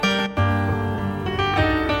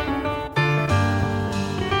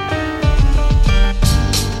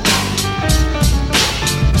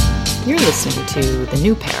listening to The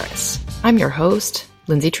New Paris. I'm your host,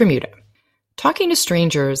 Lindsay Tremuta. Talking to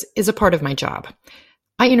strangers is a part of my job.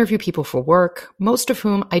 I interview people for work, most of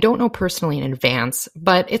whom I don't know personally in advance,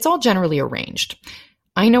 but it's all generally arranged.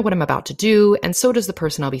 I know what I'm about to do, and so does the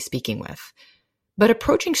person I'll be speaking with. But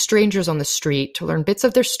approaching strangers on the street to learn bits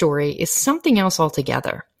of their story is something else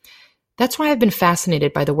altogether. That's why I've been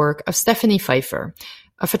fascinated by the work of Stephanie Pfeiffer,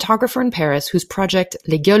 a photographer in Paris whose project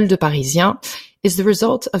Les Gueules de Parisiens is the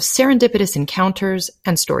result of serendipitous encounters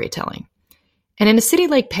and storytelling. And in a city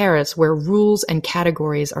like Paris, where rules and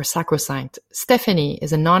categories are sacrosanct, Stephanie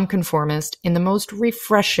is a nonconformist in the most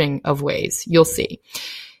refreshing of ways, you'll see.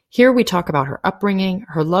 Here we talk about her upbringing,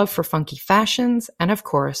 her love for funky fashions, and of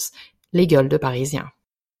course, Les Gueules de Parisiens.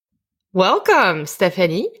 Welcome,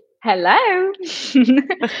 Stephanie. Hello.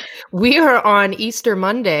 We are on Easter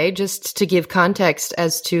Monday, just to give context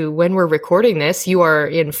as to when we're recording this. You are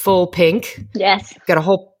in full pink. Yes. Got a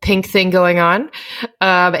whole pink thing going on.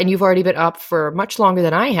 And you've already been up for much longer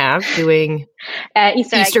than I have doing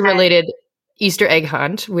Easter-related Easter egg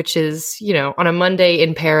hunt, which is, you know, on a Monday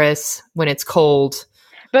in Paris when it's cold.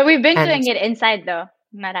 But we've been doing it inside, though.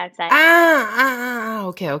 Not outside.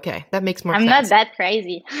 Okay. That makes more sense. I'm not that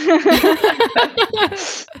crazy.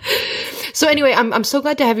 So anyway, I'm so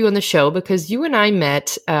glad to have you on the show because you and I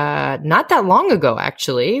met not that long ago,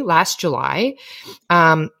 actually, last July.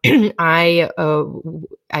 I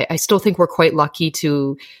still think we're quite lucky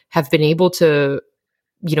to have been able to,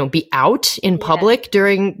 you know, be out in public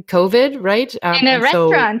during COVID, right? In a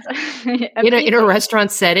restaurant. In a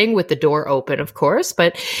restaurant setting with the door open, of course.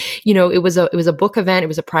 But, you know, it was a book event. It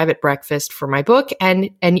was a private breakfast for my book.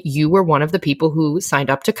 And you were one of the people who signed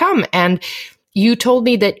up to come. And you told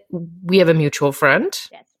me that we have a mutual friend.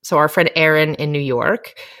 Yes. So our friend Erin in New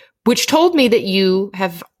York, which told me that you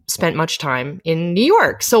have spent much time in New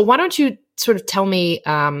York. So why don't you sort of tell me,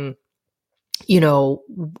 you know,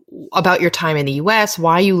 about your time in the US,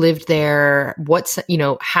 why you lived there, what's, you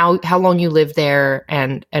know, how long you lived there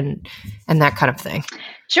and that kind of thing.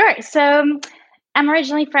 Sure. So I'm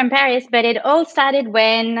originally from Paris, but it all started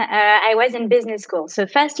when I was in business school. So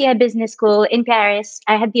first year business school in Paris,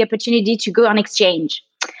 I had the opportunity to go on exchange.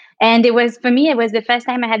 And it was the first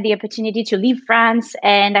time I had the opportunity to leave France,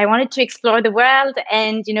 and I wanted to explore the world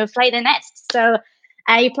and, you know, fly the nest. So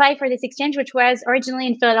I applied for this exchange, which was originally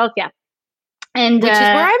in Philadelphia. And which is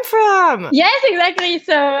where I'm from. Yes, exactly.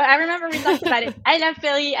 So I remember we talked about it. I love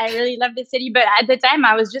Philly. I really love the city. But at the time,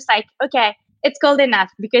 I was just like, okay, it's cold enough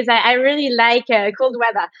because I really like cold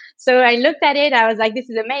weather. So I looked at it. I was like, this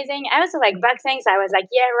is amazing. I also like boxing. So I was like,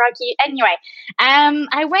 yeah, Rocky. Anyway,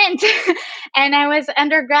 I went and I was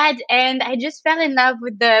undergrad and I just fell in love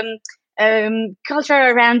with the culture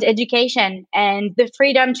around education and the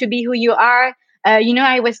freedom to be who you are. You know,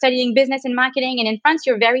 I was studying business and marketing, and in France,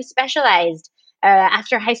 you're very specialized.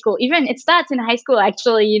 After high school, even it starts in high school,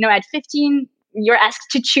 actually, you know, at 15, you're asked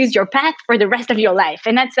to choose your path for the rest of your life.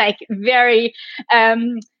 And that's like very,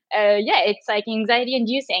 it's like anxiety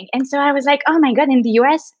inducing. And so I was like, oh my God, in the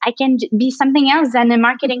US, I can be something else than a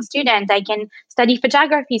marketing student. I can study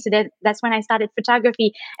photography. So that's when I started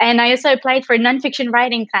photography. And I also applied for nonfiction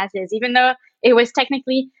writing classes, even though it was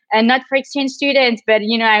technically not for exchange students, but,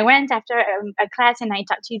 you know, I went after a class and I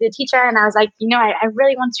talked to the teacher and I was like, you know, I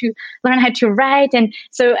really want to learn how to write. And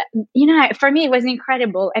so, you know, for me, it was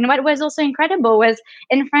incredible. And what was also incredible was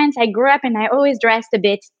in France, I grew up and I always dressed a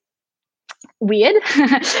bit weird,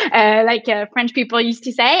 like French people used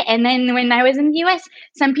to say. And then when I was in the US,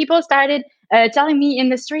 some people started telling me in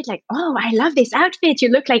the street, like, oh, I love this outfit. You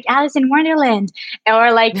look like Alice in Wonderland.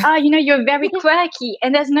 Or like, oh, you know, you're very quirky.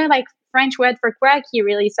 And there's no like French word for quirky,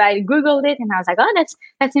 really. So I Googled it and I was like, oh,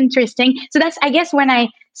 that's interesting. So that's, I guess, when I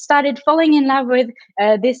started falling in love with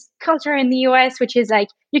this culture in the US, which is like,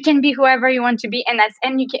 you can be whoever you want to be. And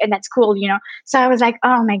that's cool, you know. So I was like,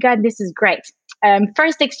 oh my God, this is great.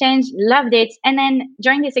 First exchange, loved it. And then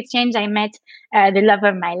during this exchange, I met the love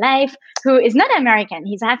of my life, who is not American.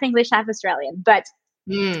 He's half English, half Australian. But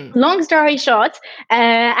long story short,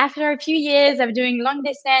 after a few years of doing long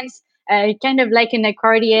distance, kind of like an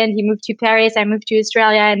accordion, he moved to Paris, I moved to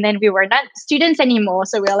Australia, and then we were not students anymore.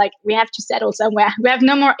 So we were like, we have to settle somewhere. We have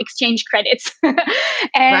no more exchange credits.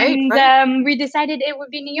 And we decided it would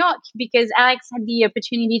be New York because Alex had the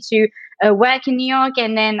opportunity to work in New York.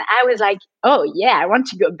 And then I was like, oh yeah, I want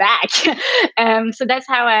to go back. So that's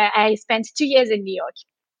how I spent 2 years in New York.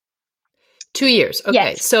 2 years. Okay.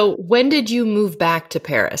 Yes. So when did you move back to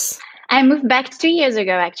Paris? I moved back 2 years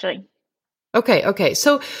ago, actually. Okay.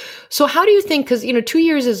 So how do you think, because, 2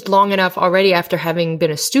 years is long enough already after having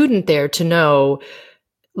been a student there to know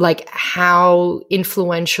like how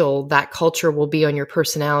influential that culture will be on your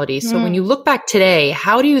personality. So when you look back today,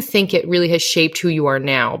 how do you think it really has shaped who you are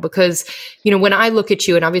now? Because, you know, when I look at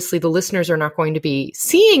you, and obviously the listeners are not going to be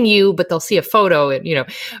seeing you, but they'll see a photo and, you know,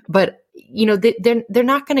 but, you know, they're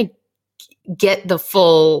not going to get the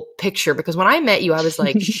full picture, because when I met you, I was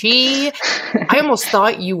like, I almost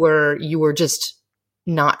thought you were just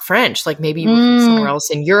not French. Like maybe you were from somewhere else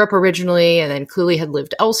in Europe originally, and then clearly had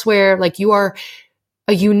lived elsewhere. Like you are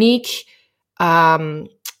a unique, as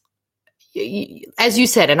you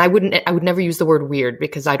said, and I would never use the word weird,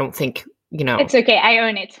 because I don't think, you know, it's okay. I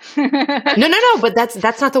own it. no, but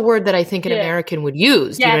that's not the word that I think an American would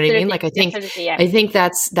use. Do you know what I mean? Like I think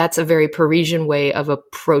that's a very Parisian way of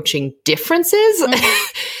approaching differences.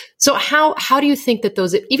 So how do you think that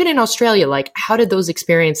those, even in Australia, like how did those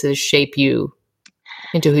experiences shape you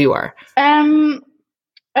into who you are?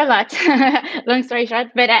 A lot, long story short.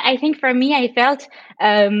 But I think for me, I felt,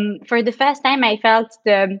 for the first time, I felt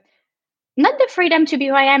not the freedom to be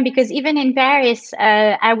who I am, because even in Paris,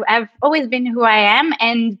 I've always been who I am,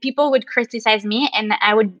 and people would criticize me, and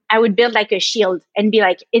I would build like a shield and be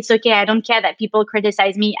like, it's okay, I don't care that people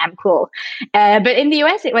criticize me, I'm cool. But in the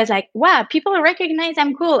US, it was like, wow, people recognize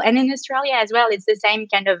I'm cool, and in Australia as well, it's the same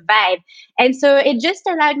kind of vibe, and so it just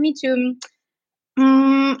allowed me to.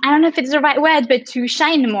 I don't know if it's the right word, but to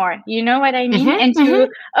shine more, you know what I mean? And to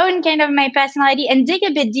own kind of my personality and dig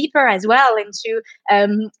a bit deeper as well into,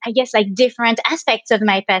 I guess, like different aspects of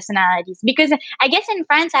my personalities. Because I guess in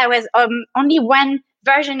France, I was only one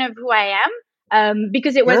version of who I am,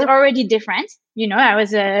 because it was already different. You know, I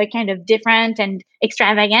was kind of different and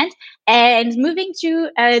extravagant. And moving to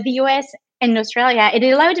the US and Australia, it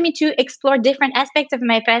allowed me to explore different aspects of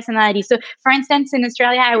my personality. So, for instance, in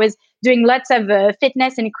Australia, I was doing lots of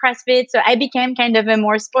fitness and CrossFit. So I became kind of a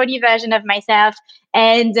more sporty version of myself.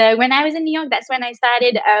 And when I was in New York, that's when I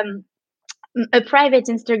started a private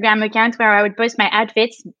Instagram account where I would post my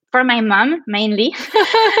outfits for my mom mainly,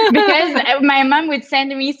 because my mom would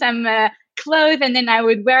send me some clothes and then I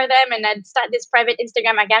would wear them, and I'd start this private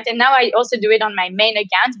Instagram account. And now I also do it on my main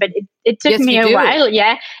account, but it took me a while.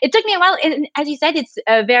 Yeah, it took me a while. And as you said, it's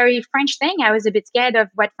a very French thing. I was a bit scared of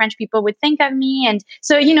what French people would think of me. And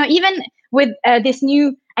so, you know, even with this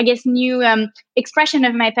new expression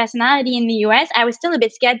of my personality in the US, I was still a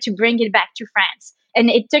bit scared to bring it back to France. And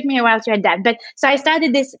it took me a while to adapt. But so I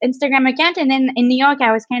started this Instagram account. And then in New York,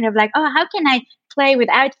 I was kind of like, oh, how can I play with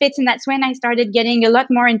outfits? And that's when I started getting a lot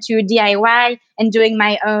more into DIY and doing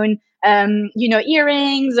my own,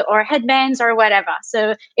 earrings or headbands or whatever.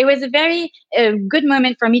 So it was a very good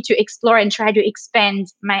moment for me to explore and try to expand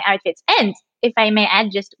my outfits. And if I may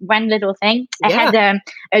add just one little thing, I had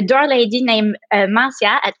a door lady named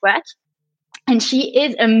Marcia at work. And she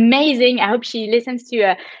is amazing. I hope she listens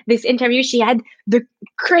to this interview. She had the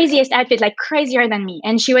craziest outfit, like crazier than me.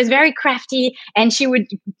 And she was very crafty, and she would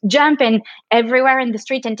jump and everywhere in the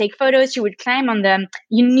street and take photos. She would climb on the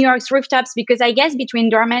New York's rooftops, because I guess between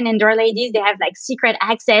doormen and door ladies, they have like secret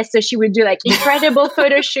access. So she would do like incredible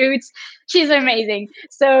photo shoots. She's amazing.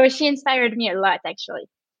 So she inspired me a lot, actually.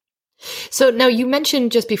 So now you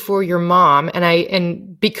mentioned just before your mom,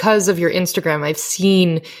 and because of your Instagram, I've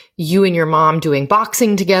seen you and your mom doing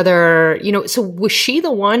boxing together. You know, so was she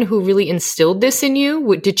the one who really instilled this in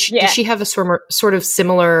you? Did she have a sort of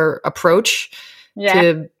similar approach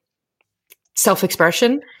to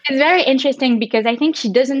self-expression? It's very interesting, because I think she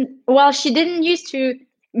didn't used to,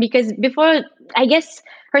 because before, I guess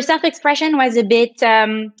her self-expression was a bit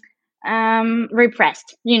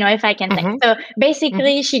repressed, you know, if I can say. So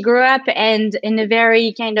basically, she grew up and in a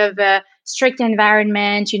very kind of strict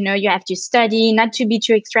environment. You know, you have to study, not to be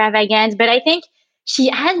too extravagant. But I think she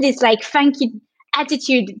had this like funky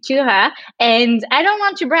attitude to her. And I don't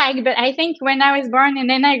want to brag, but I think when I was born and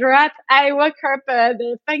then I grew up, I woke up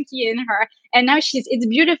the funky in her. And now it's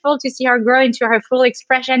beautiful to see her grow into her full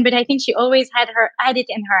expression. But I think she always had it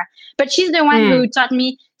in her. But she's the one who taught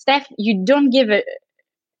me, Steph, you don't give a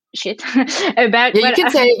shit about you can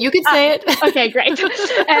say it. You can say it. Okay, great.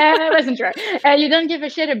 Wasn't sure. You don't give a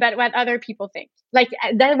shit about what other people think. Like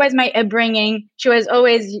that was my upbringing. She was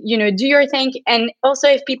always, you know, do your thing. And also,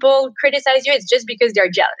 if people criticize you, it's just because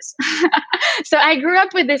they're jealous. So I grew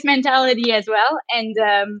up with this mentality as well, and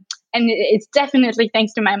it's definitely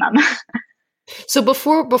thanks to my mom. So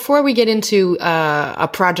before we get into a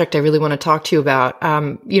project I really want to talk to you about,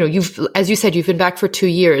 as you said, you've been back for 2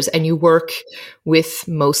 years and you work with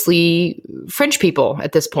mostly French people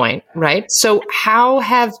at this point, right? So how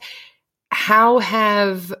have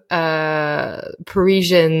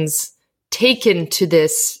Parisians taken to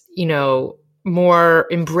this, you know, more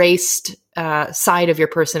embraced side of your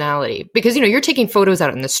personality? Because, you know, you're taking photos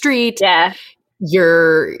out on the street. Yeah.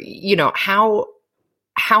 You're, you know, how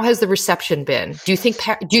has the reception been? Do you think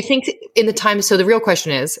in the time, so the real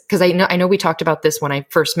question is, because I know we talked about this when I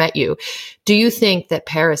first met you. Do you think that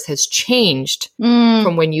Paris has changed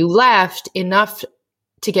from when you left enough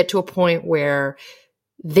to get to a point where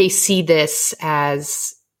they see this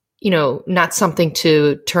as, you know, not something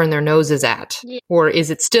to turn their noses at? Yeah. Or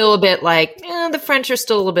is it still a bit like, the French are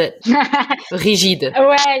still a little bit rigide?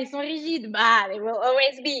 Ouais, ils sont rigides. Bah, they will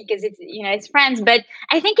always be because it's, you know, it's France. But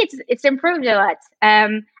I think it's improved a lot.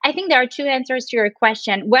 I think there are two answers to your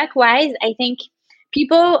question. Work-wise, I think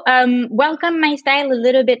people welcome my style a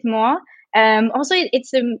little bit more. Also,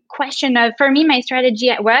 it's a question of, for me, my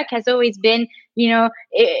strategy at work has always been, you know,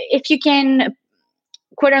 if you can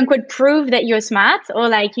quote unquote prove that you're smart, or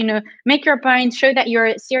like, you know, make your point, show that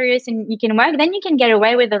you're serious and you can work, then you can get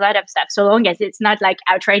away with a lot of stuff, so long as it's not like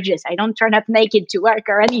outrageous. I don't turn up naked to work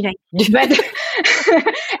or anything, but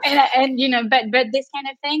and you know, but this kind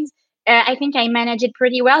of things, I think I manage it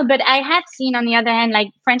pretty well. But I have seen, on the other hand,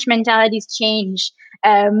 like French mentalities change,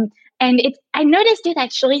 and I noticed it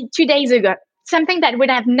actually 2 days ago, something that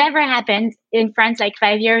would have never happened in France like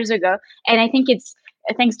 5 years ago, and I think it's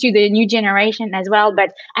thanks to the new generation as well.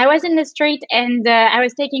 But I was in the street and I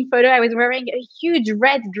was taking photo. I was wearing a huge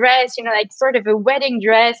red dress, you know, like sort of a wedding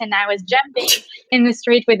dress, and I was jumping in the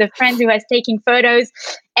street with a friend who was taking photos.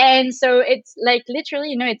 And so it's like literally,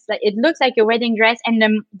 you know, it's like it looks like a wedding dress, and a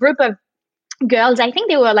group of girls, I think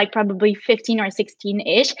they were like probably 15 or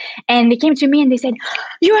 16-ish, and they came to me and they said,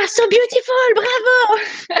 "You are so beautiful, bravo."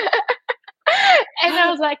 And I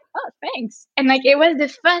was like, "Oh, thanks." And like, it was the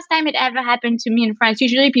first time it ever happened to me in France.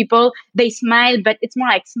 Usually people, they smile, but it's more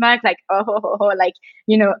like smirk, like, oh, like,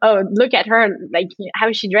 you know, oh, look at her, like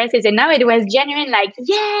how she dresses. And now it was genuine, like,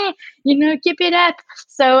 yeah, you know, keep it up.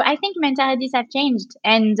 So I think mentalities have changed.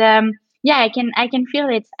 And yeah, I can feel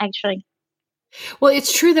it actually. Well,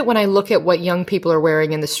 it's true that when I look at what young people are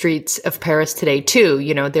wearing in the streets of Paris today too,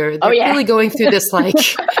 you know, they're really going through this, like,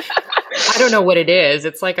 I don't know what it is.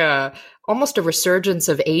 It's like almost a resurgence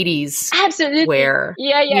of 80s Absolutely wear.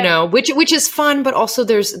 Yeah. You know, which is fun, but also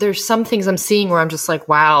there's some things I'm seeing where I'm just like,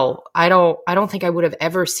 wow, I don't think I would have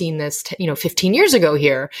ever seen this, 15 years ago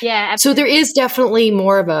here. Yeah. Absolutely. So there is definitely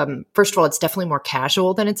more of first of all, it's definitely more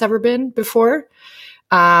casual than it's ever been before.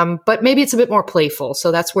 But maybe it's a bit more playful.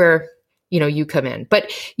 So that's where, you know, you come in. But,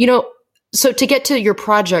 you know, so to get to your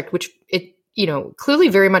project, which it, you know, clearly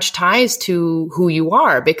very much ties to who you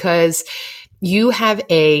are, because you have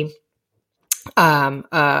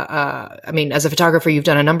I mean, as a photographer, you've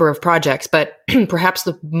done a number of projects, but perhaps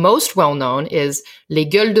the most well-known is Les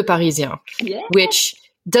Gueules de Parisiens, which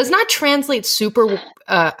does not translate super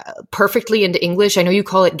perfectly into English. I know you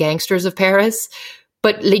call it Gangsters of Paris,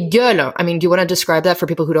 but Les Gueules, I mean, do you want to describe that for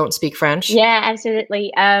people who don't speak French? Yeah,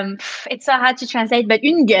 absolutely. It's so hard to translate, but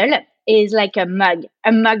une gueule is like a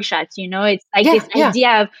mug shot, you know? It's like this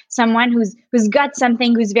idea of someone who's got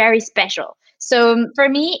something, who's very special. So for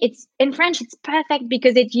me, it's in French, it's perfect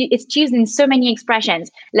because it's used in so many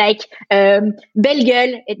expressions. Like belle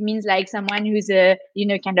gueule, it means like someone who's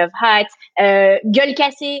kind of hot. Gueule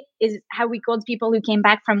cassée is how we called people who came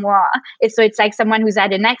back from war. So it's like someone who's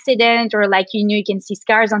had an accident, or like, you can see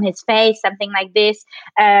scars on his face, something like this.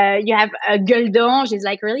 You have a gueule d'ange, is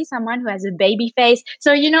like really someone who has a baby face.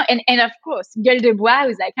 So, and of course, gueule de bois,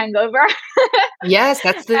 who's like hungover. Yes,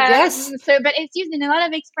 that's the yes. So, but it's used in a lot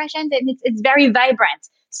of expressions, and it's very vibrant.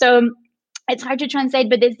 So it's hard to translate,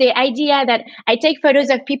 but it's the idea that I take photos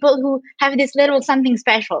of people who have this little something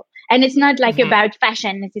special. And it's not like about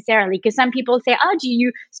fashion necessarily, because some people say, "Oh, do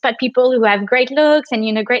you spot people who have great looks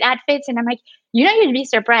and, great outfits?" And I'm like, you'd be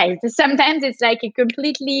surprised. Sometimes it's like a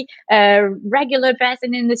completely regular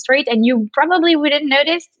person in the street, and you probably wouldn't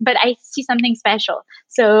notice, but I see something special.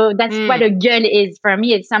 So that's what a gueule is for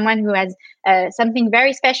me. It's someone who has something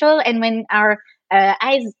very special. And when our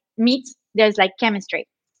eyes meet, there's like chemistry.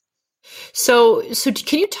 So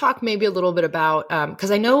can you talk maybe a little bit about, because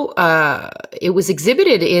I know it was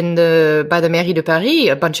exhibited by the Mairie de Paris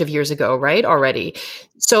a bunch of years ago, right? Already.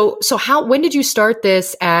 So when did you start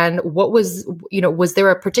this, and what was there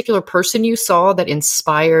a particular person you saw that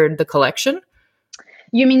inspired the collection?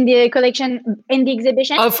 You mean the collection in the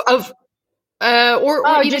exhibition? Or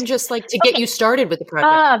even just like to get you started with the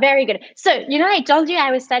project. Oh, very good. So, I told you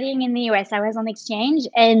I was studying in the US. I was on exchange,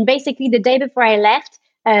 and basically the day before I left,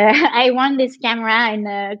 I won this camera in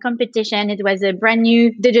a competition. It was a brand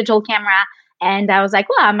new digital camera, And I was like,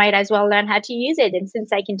 well, I might as well learn how to use it. And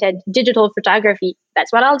since I can take digital photography,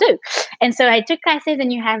 that's what I'll do. And so I took classes,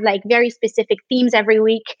 and you have like very specific themes every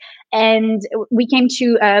week. And we came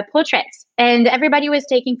to portraits, and everybody was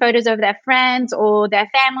taking photos of their friends or their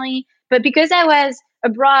family. But because I was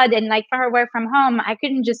abroad and like far away from home, I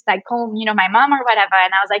couldn't just like call, my mom or whatever.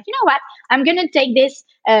 And I was like, you know what? I'm going to take this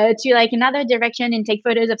to like another direction and take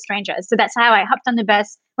photos of strangers. So that's how I hopped on the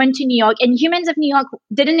bus, went to New York, and Humans of New York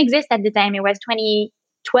didn't exist at the time. It was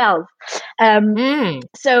 2012.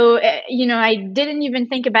 So, I didn't even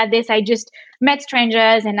think about this. I just met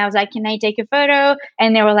strangers, and I was like, can I take a photo?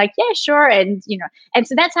 And they were like, yeah, sure. And, and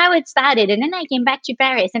so that's how it started. And then I came back to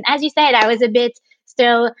Paris. And as you said, I was a bit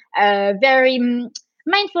still very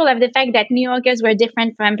mindful of the fact that New Yorkers were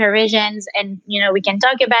different from Parisians. And, we can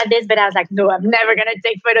talk about this, but I was like, no, I'm never going to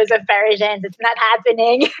take photos of Parisians. It's not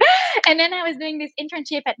happening. And then I was doing this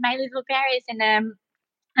internship at My Little Paris, and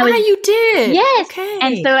you did? Yes. Okay.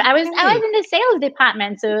 And so I was in the sales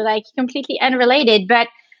department, so like completely unrelated, but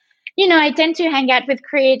I tend to hang out with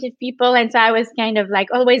creative people. And so I was kind of like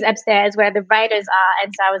always upstairs where the writers are.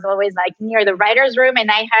 And so I was always like near the writer's room. And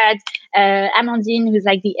I heard Amandine, who's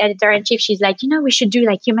like the editor-in-chief, she's like, we should do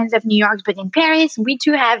like Humans of New York, but in Paris. We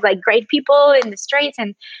too have like great people in the streets.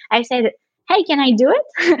 And I said, hey, can I do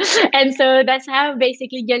it? And so that's how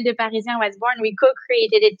basically Gueules de Parisien was born. We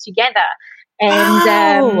co-created it together.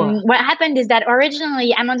 And what happened is that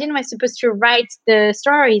originally Amandine was supposed to write the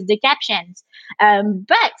stories, the captions.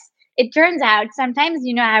 But it turns out sometimes,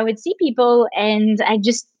 I would see people and I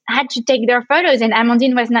just had to take their photos, and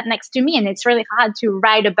Amandine was not next to me. And it's really hard to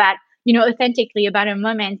write about, authentically about a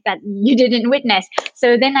moment that you didn't witness.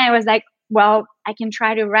 So then I was like, well, I can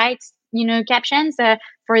try to write, captions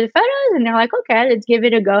for the photos. And they're like, okay, let's give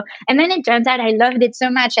it a go. And then it turns out I loved it so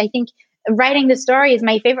much. I think writing the story is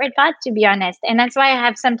my favorite part, to be honest. And that's why I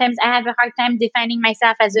have a hard time defining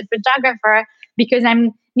myself as a photographer, because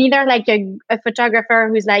I'm neither like a photographer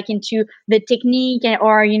who's like into the technique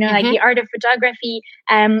or, like the art of photography.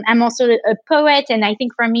 I'm also a poet. And I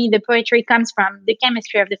think for me, the poetry comes from the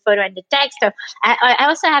chemistry of the photo and the text. So I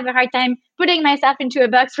also have a hard time putting myself into a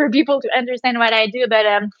box for people to understand what I do. But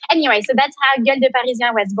anyway, so that's how Gueules de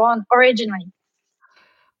Parisien was born originally.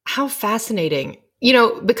 How fascinating.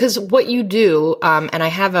 Because what you do, and I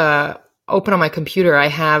have open on my computer, I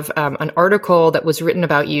have an article that was written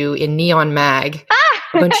about you in Neon Mag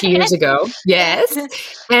a bunch of years ago. Yes.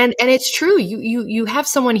 And it's true. You have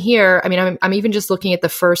someone here. I mean, I'm even just looking at the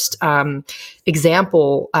first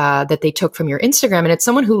example that they took from your Instagram, and it's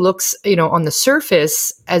someone who looks, on the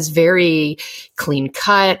surface as very clean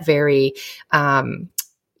cut, very,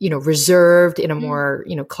 reserved in a more,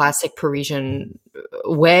 classic Parisian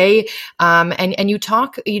way. And you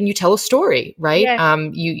talk and you tell a story, right? Yeah.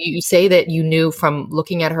 You say that you knew from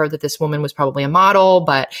looking at her that this woman was probably a model,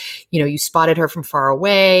 but, you spotted her from far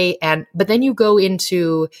away. But then you go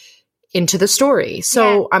into the story.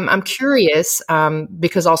 So yeah. I'm curious,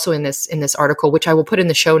 because also in this article, which I will put in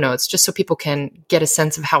the show notes, just so people can get a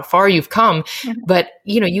sense of how far you've come. Mm-hmm. But,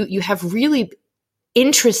 you have really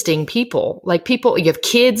interesting people, you have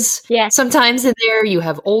kids sometimes in there, you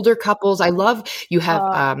have older couples. I love, you have,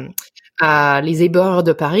 les éboueurs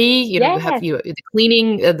de Paris, you have the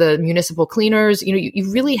cleaning, the municipal cleaners, you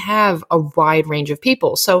really have a wide range of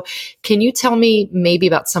people. So can you tell me maybe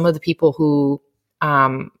about some of the people who,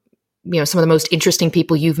 some of the most interesting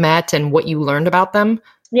people you've met and what you learned about them?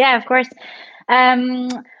 Yeah, of course.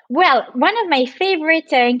 Well, one of my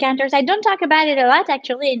favorite encounters, I don't talk about it a lot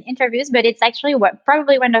actually in interviews, but it's actually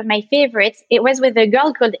probably one of my favorites. It was with a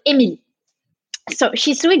girl called Emily. So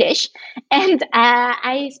she's Swedish, and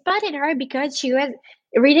I spotted her because she was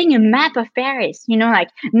reading a map of Paris, like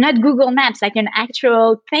not Google Maps, like an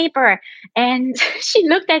actual paper. And she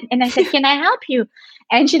looked at, and I said, can I help you?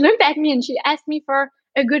 And she looked at me and she asked me for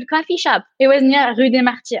a good coffee shop. It was near Rue des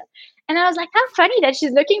Martyrs. And I was like, how funny that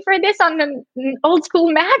she's looking for this on an old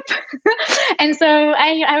school map. And so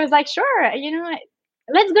I was like, sure,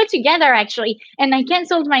 let's go together, actually. And I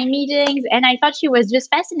canceled my meetings, and I thought she was just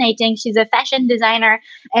fascinating. She's a fashion designer.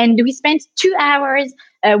 And we spent 2 hours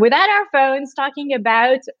without our phones talking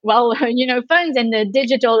about, phones and the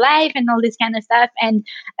digital life and all this kind of stuff. And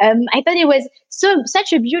I thought it was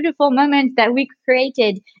such a beautiful moment that we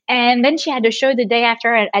created. And then she had a show the day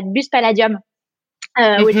after at Bus Palladium,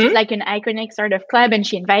 which is like an iconic sort of club, and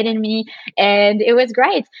she invited me, and it was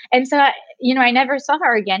great. And so, I never saw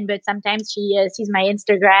her again, but sometimes she sees my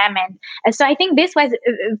Instagram. And so I think this was,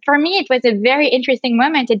 for me, it was a very interesting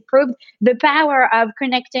moment. It proved the power of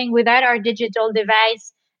connecting without our digital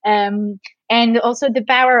device. And and also the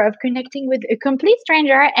power of connecting with a complete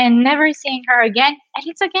stranger and never seeing her again. And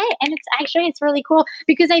it's okay. And it's really cool,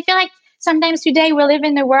 because I feel like sometimes today we live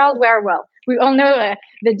in a world where, well, we all know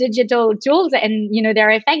the digital tools and, their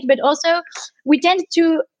effect, but also we tend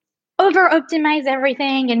to over optimize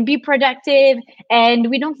everything and be productive, and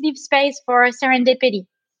we don't leave space for serendipity.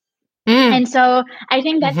 And so I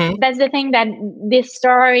think that's the thing that this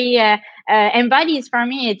story embodies for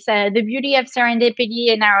me. It's the beauty of serendipity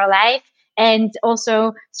in our life, and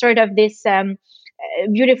also sort of this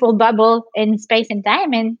beautiful bubble in space and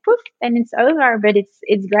time, and poof, then it's over. But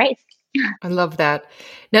it's great. I love that.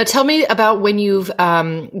 Now tell me about when you've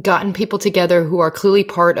gotten people together who are clearly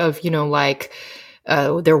part of,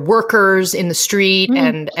 they're workers in the street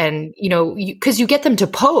and because you get them to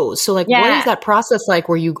pose. So what is that process like,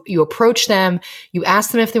 where you approach them, you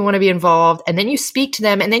ask them if they want to be involved, and then you speak to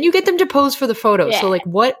them, and then you get them to pose for the photo. Yeah. So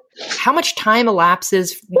how much time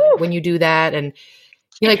elapses when you do that? And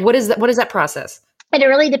what is that process? It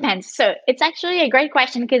really depends. So it's actually a great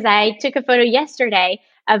question, because I took a photo yesterday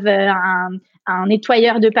of un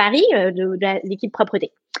nettoyeur de Paris, de l'équipe propreté.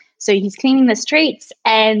 So he's cleaning the streets,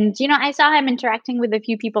 and, I saw him interacting with a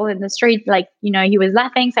few people in the street, he was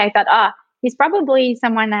laughing. So I thought, he's probably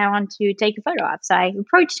someone I want to take a photo of. So I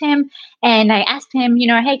approached him and I asked him,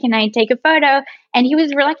 hey, can I take a photo? And he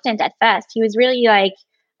was reluctant at first. He was really like,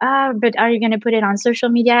 but are you going to put it on social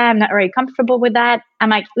media? I'm not very comfortable with that.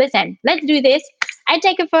 I'm like, listen, let's do this. I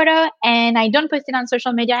take a photo and I don't post it on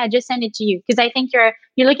social media. I just send it to you because I think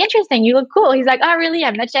you look interesting. You look cool. He's like, oh, really?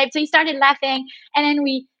 I'm not shy. So he started laughing, and then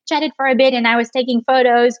we chatted for a bit, and I was taking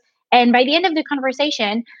photos. And by the end of the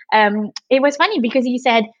conversation, it was funny because he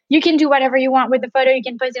said, you can do whatever you want with the photo. You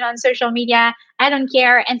can post it on social media. I don't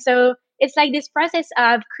care. And so it's like this process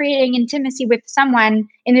of creating intimacy with someone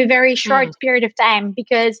in a very short period of time,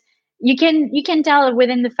 because you can tell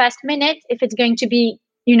within the first minute if it's going to be,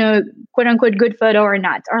 quote unquote, good photo or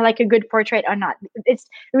not, or like a good portrait or not. It's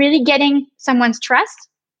really getting someone's trust.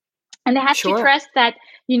 And they have to trust that,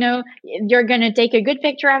 you're going to take a good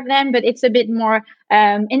picture of them, but it's a bit more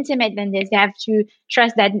intimate than this. They have to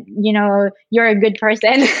trust that, you're a good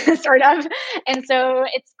person, sort of. And so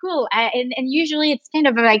it's cool. And usually it's kind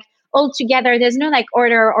of like all together. There's no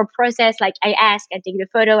order or process. Like I ask, I take the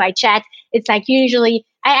photo, I chat. It's usually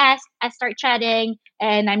I ask, I start chatting,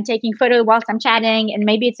 and I'm taking photo whilst I'm chatting. And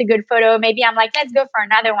maybe it's a good photo. Maybe I'm like, let's go for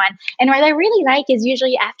another one. And what I really like is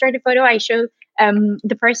usually after the photo, I show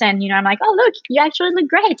the person, I'm like, oh, look, you actually look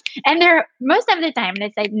great. And they're, most of the time,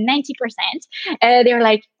 let's say 90%, they're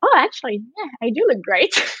like, oh, actually, yeah, I do look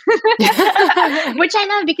great. Which I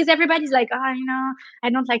love, because everybody's like, oh, I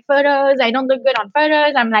don't like photos. I don't look good on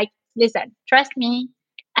photos. I'm like, listen, trust me.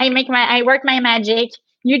 I work my magic.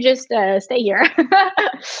 You just stay here.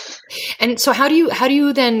 And so how do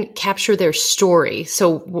you then capture their story?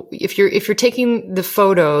 So if you're taking the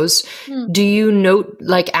photos, do you note,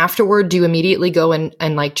 afterward, do you immediately go and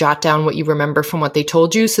jot down what you remember from what they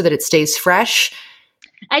told you so that it stays fresh?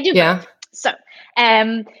 I do. Yeah. So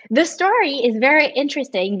the story is very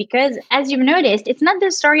interesting because, as you've noticed, it's not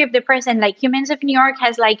the story of the person. Like Humans of New York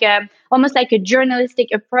has almost like a journalistic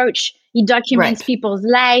approach. He documents people's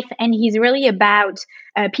life, and he's really about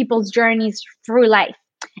people's journeys through life.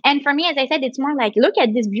 And for me, as I said, it's more like, look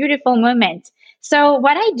at this beautiful moment. So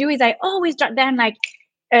what I do is I always jot down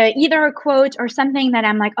either a quote or something that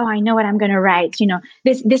I'm like, oh, I know what I'm going to write.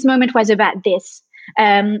 This moment was about this.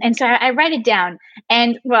 And so I write it down.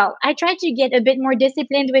 And well, I try to get a bit more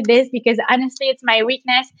disciplined with this because honestly, it's my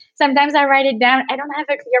weakness. Sometimes I write it down. I don't have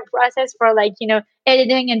a clear process for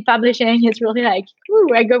editing and publishing. It's really I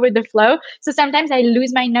go with the flow. So sometimes I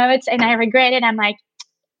lose my notes and I regret it. I'm like,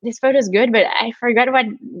 this photo is good, but I forgot what,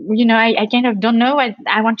 I kind of don't know what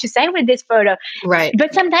I want to say with this photo. Right.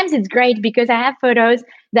 But sometimes it's great because I have photos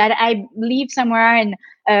that I leave somewhere in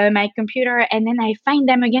my computer, and then I find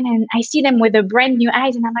them again and I see them with a brand new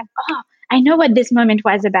eyes, and I'm like, oh, I know what this moment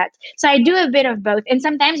was about. So I do a bit of both. And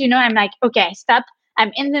sometimes, I'm like, okay, stop.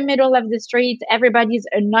 I'm in the middle of the street. Everybody's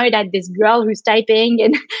annoyed at this girl who's typing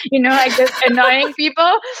and, just annoying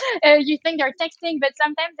people. You think they're texting, but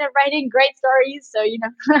sometimes they're writing great stories. So,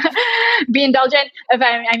 be indulgent.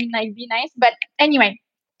 Be nice. But anyway,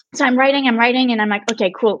 so I'm writing and I'm like,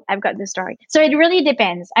 okay, cool. I've got the story. So it really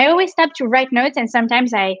depends. I always stop to write notes, and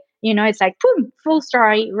sometimes it's like, boom, full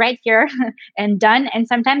story right here and done. And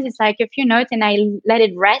sometimes it's like a few notes and I let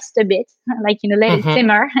it rest a bit, let it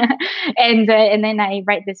simmer. And then I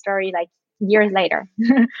write the story years later.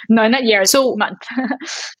 No, not years, so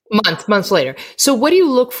months later. So what do you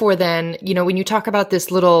look for then, when you talk about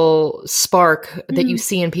this little spark that you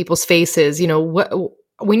see in people's faces,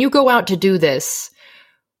 when you go out to do this,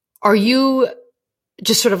 are you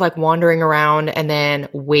just sort of like wandering around and then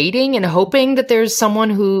waiting and hoping that there's someone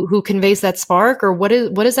who conveys that spark, or what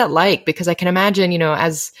is that like? Because I can imagine,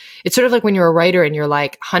 as it's sort of like when you're a writer and you're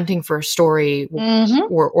like hunting for a story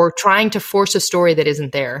or trying to force a story that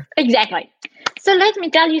isn't there. Exactly. So let me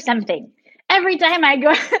tell you something. Every time I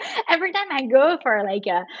go, for like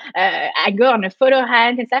I go on a photo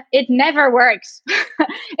hunt and stuff, it never works.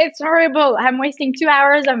 It's horrible. I'm wasting 2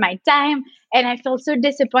 hours of my time, and I feel so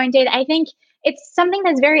disappointed. I think it's something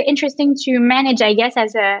that's very interesting to manage, I guess,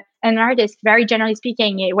 as an artist, very generally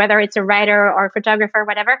speaking, whether it's a writer or photographer,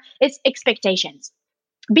 whatever. It's expectations.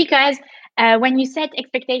 Because when you set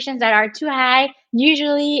expectations that are too high,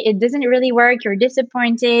 usually it doesn't really work. You're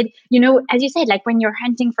disappointed. As you said, like when you're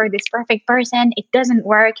hunting for this perfect person, it doesn't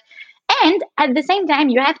work. And at the same time,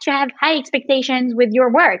 you have to have high expectations with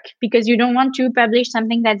your work, because you don't want to publish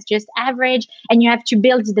something that's just average, and you have to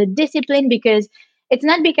build the discipline, because it's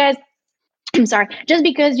not because I'm sorry, just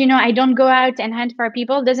because, I don't go out and hunt for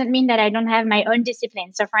people doesn't mean that I don't have my own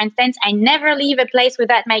discipline. So for instance, I never leave a place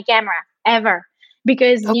without my camera, ever.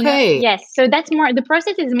 Because, yes. So that's more, the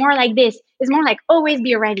process is more like this. It's more like always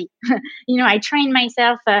be ready. I train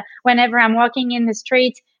myself whenever I'm walking in the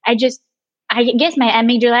street. I guess my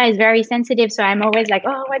amygdala is very sensitive. So I'm always like,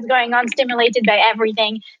 oh, what's going on? Stimulated by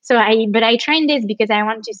everything. But I train this because I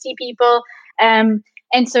want to see people.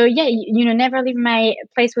 And so, yeah, never leave my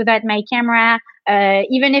place without my camera.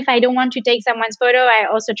 Even if I don't want to take someone's photo, I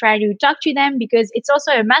also try to talk to them, because it's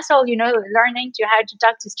also a muscle, learning to how to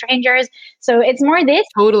talk to strangers. So it's more this.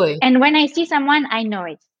 Totally. And when I see someone, I know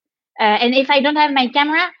it. And if I don't have my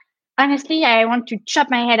camera, honestly, I want to chop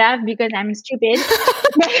my head off because I'm stupid.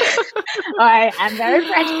 I'm very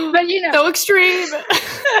French, but so extreme.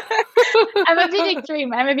 I'm a bit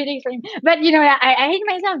extreme. But I hate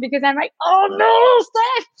myself because I'm like, oh no,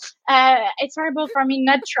 Steph. It's horrible for me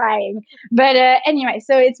not trying. But anyway,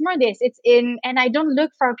 so it's more this. And I don't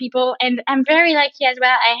look for people. And I'm very lucky as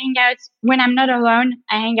well. I hang out when I'm not alone.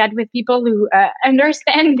 I hang out with people who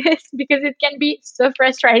understand this, because it can be so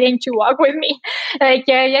frustrating to walk with me. Like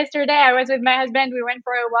yesterday, I was with my husband. We went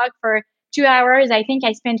for a walk for 2 hours. I think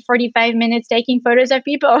I spent 45 minutes taking photos of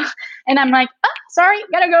people. And I'm like, oh, sorry,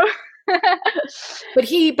 gotta go. But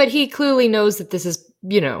he clearly knows that this is,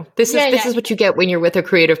 this is what you get when you're with a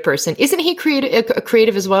creative person. Isn't he a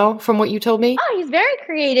creative as well, from what you told me? Oh, he's very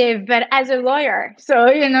creative, but as a lawyer. So,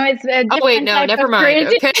 it's a different type never of mind.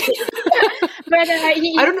 Okay. But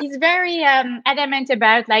he's very adamant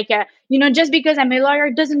about, like, just because I'm a lawyer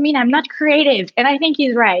doesn't mean I'm not creative. And I think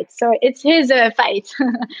he's right. So it's his fight.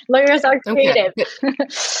 Lawyers are creative.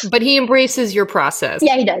 Okay. But he embraces your process.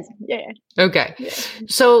 Yeah, he does. Yeah. Okay. Yeah.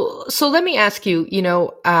 So let me ask you,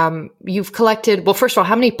 you've collected, well, first of all,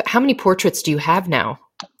 how many portraits do you have now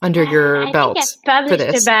under your belt? I think I've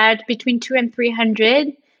published about between 200 and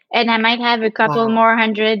 300. And I might have a couple more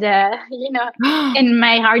hundred, in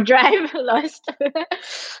my hard drive lost.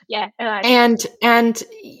 Yeah. And I'm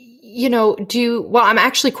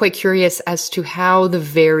actually quite curious as to how the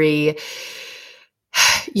very,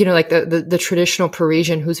 like the traditional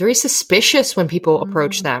Parisian who's very suspicious when people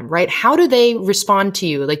approach them, right? How do they respond to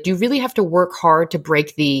you? Like, do you really have to work hard to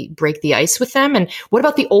break the ice with them? And what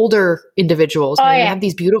about the older individuals? You have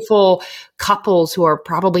these beautiful couples who are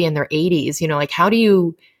probably in their 80s, like how do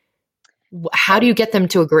you get them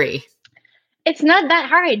to agree? It's not that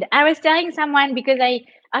hard. I was telling someone, because I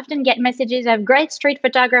often get messages of great street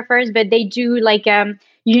photographers, but they do like,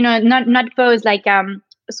 not pose, like,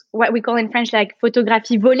 what we call in French, like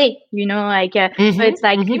photographie volée, so it's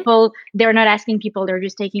like people, they're not asking people, they're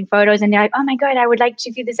just taking photos, and they're like, oh my God, I would like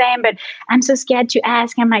to do the same, but I'm so scared to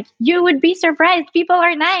ask. I'm like, you would be surprised. People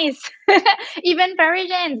are nice, even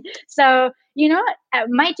Parisians. So,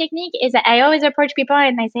 my technique is that I always approach people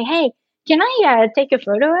and I say, hey, can I take a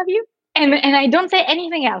photo of you? And I don't say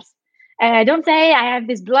anything else. I don't say I have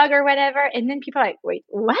this blog or whatever. And then people are like, wait,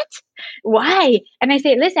 what? Why? And I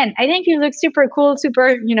say, listen, I think you look super cool,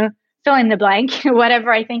 super, fill in the blank,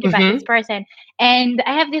 whatever I think about this person. And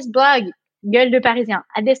I have this blog, Gueules de Parisiens.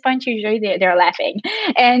 At this point, usually they're laughing.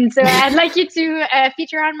 And so I'd like you to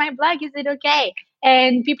feature on my blog. Is it okay?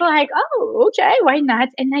 And people are like, oh, okay, why not?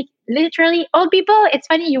 And like literally old people, it's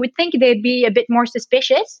funny, you would think they'd be a bit more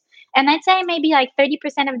suspicious. And I'd say maybe like 30%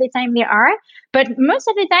 of the time they are, but most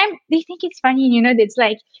of the time they think it's funny. It's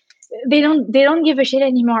like they don't give a shit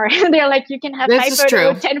anymore. They're like, you can have 5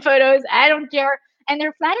 photos, 10 photos, I don't care. And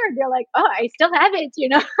they're flattered. They're like, oh, I still have it,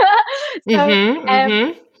 So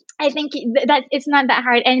I think that it's not that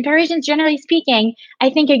hard. And Parisians, generally speaking, I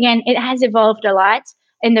think again it has evolved a lot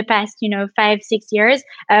in the past 5-6 years.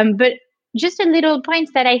 But just a little point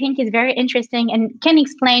that I think is very interesting and can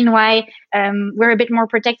explain why we're a bit more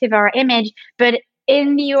protective of our image. But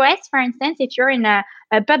in the US, for instance, if you're in a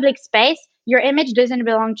public space, your image doesn't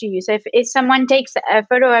belong to you. So if someone takes a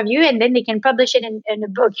photo of you and then they can publish it in a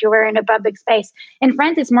book, you were in a public space. In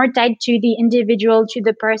France, it's more tied to the individual, to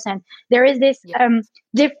the person. There is this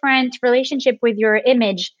different relationship with your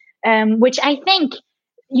image, which I think,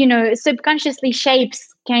 subconsciously shapes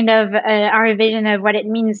kind of our vision of what it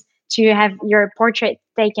means to have your portrait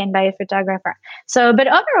taken by a photographer. So, but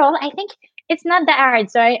overall, I think it's not that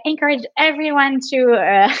hard. So I encourage everyone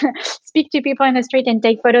to speak to people in the street and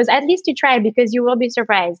take photos, at least to try, because you will be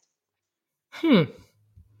surprised.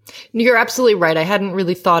 You're absolutely right. I hadn't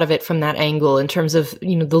really thought of it from that angle in terms of,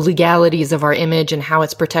 the legalities of our image and how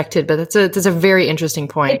it's protected, but that's a very interesting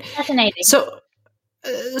point. It's fascinating.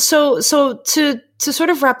 So to sort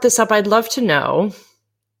of wrap this up, I'd love to know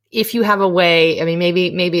if you have a way, I mean,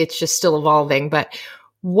 maybe it's just still evolving, but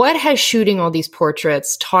what has shooting all these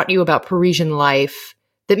portraits taught you about Parisian life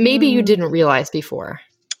that maybe you didn't realize before?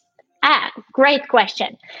 Great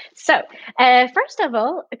question. So, first of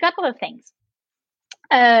all, a couple of things.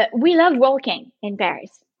 We love walking in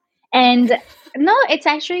Paris. And no, it's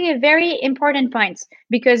actually a very important point,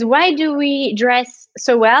 because why do we dress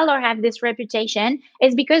so well or have this reputation?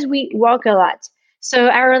 It's because we walk a lot. So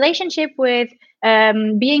our relationship with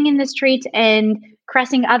being in the street and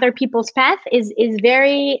crossing other people's path is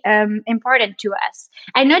very important to us.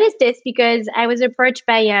 I noticed this because I was approached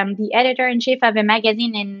by the editor-in-chief of a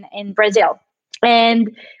magazine in Brazil.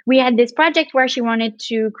 And we had this project where she wanted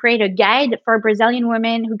to create a guide for Brazilian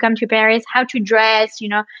women who come to Paris, how to dress,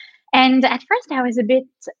 And at first I was a bit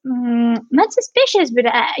not suspicious, but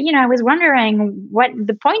I was wondering what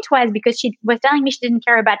the point was, because she was telling me she didn't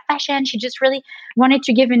care about fashion. She just really wanted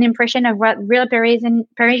to give an impression of what real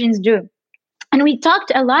Parisians do. And we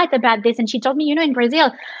talked a lot about this. And she told me, in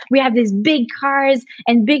Brazil, we have these big cars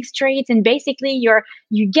and big streets. And basically,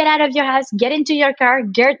 you get out of your house, get into your car,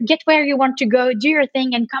 get where you want to go, do your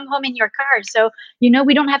thing, and come home in your car. So,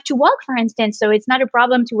 we don't have to walk, for instance. So it's not a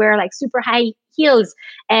problem to wear like super high heels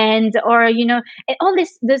or all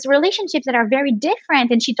these relationships that are very different.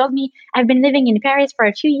 And she told me, I've been living in Paris for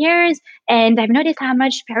a few years and I've noticed how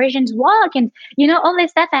much Parisians walk and all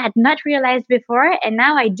this stuff I had not realized before. And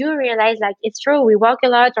now I do realize, like, it's true, we walk a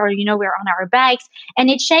lot, or we're on our bikes, and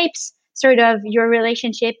it shapes sort of your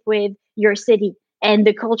relationship with your city and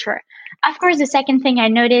the culture. Of course, the second thing I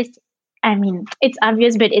noticed, I mean, it's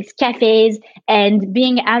obvious, but it's cafes and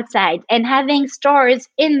being outside and having stores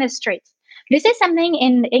in the streets. This is something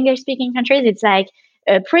in English-speaking countries, it's like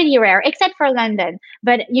pretty rare, except for London.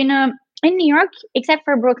 But, in New York, except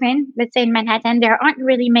for Brooklyn, let's say in Manhattan, there aren't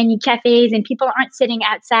really many cafes and people aren't sitting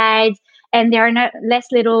outside, and there are not less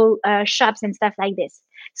little shops and stuff like this.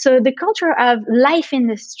 So the culture of life in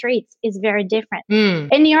the streets is very different. In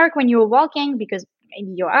New York, when you're walking, because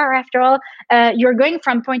maybe you are after all, you're going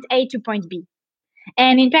from point A to point B.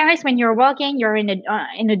 And in Paris, when you're walking, you're in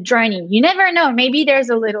a journey. You never know. Maybe there's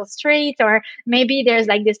a little street, or maybe there's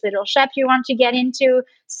like this little shop you want to get into.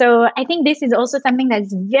 So I think this is also something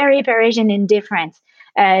that's very Parisian and different.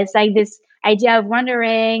 It's like this idea of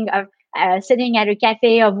wandering, of sitting at a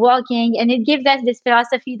cafe, of walking, and it gives us this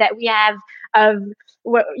philosophy that we have of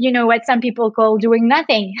what some people call doing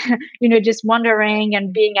nothing. Just wandering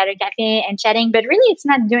and being at a cafe and chatting. But really, it's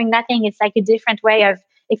not doing nothing. It's like a different way of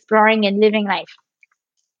exploring and living life.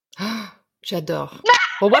 J'adore.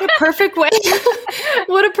 Well, what a perfect way!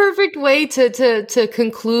 What a perfect way to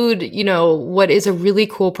conclude, what is a really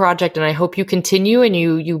cool project. And I hope you continue and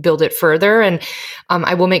you build it further. And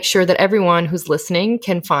I will make sure that everyone who's listening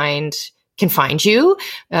can find you.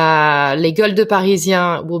 Les Gueules de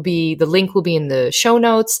Parisiens the link will be in the show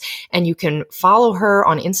notes, and you can follow her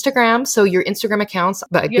on Instagram. So your Instagram accounts,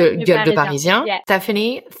 Gueules de Parisiens. Yeah.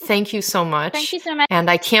 Stephanie, thank you so much. Thank you so much. And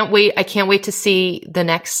I can't wait to see the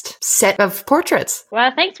next set of portraits.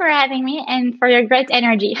 Well, thanks for having me and for your great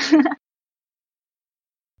energy.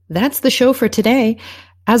 That's the show for today.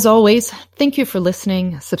 As always, thank you for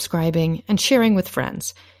listening, subscribing, and sharing with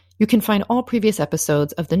friends. You can find all previous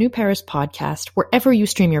episodes of the New Paris podcast wherever you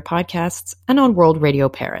stream your podcasts and on World Radio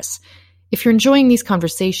Paris. If you're enjoying these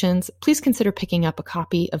conversations, please consider picking up a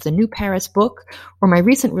copy of the New Paris book or my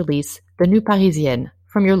recent release, The New Parisian,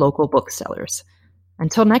 from your local booksellers.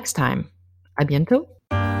 Until next time, à bientôt.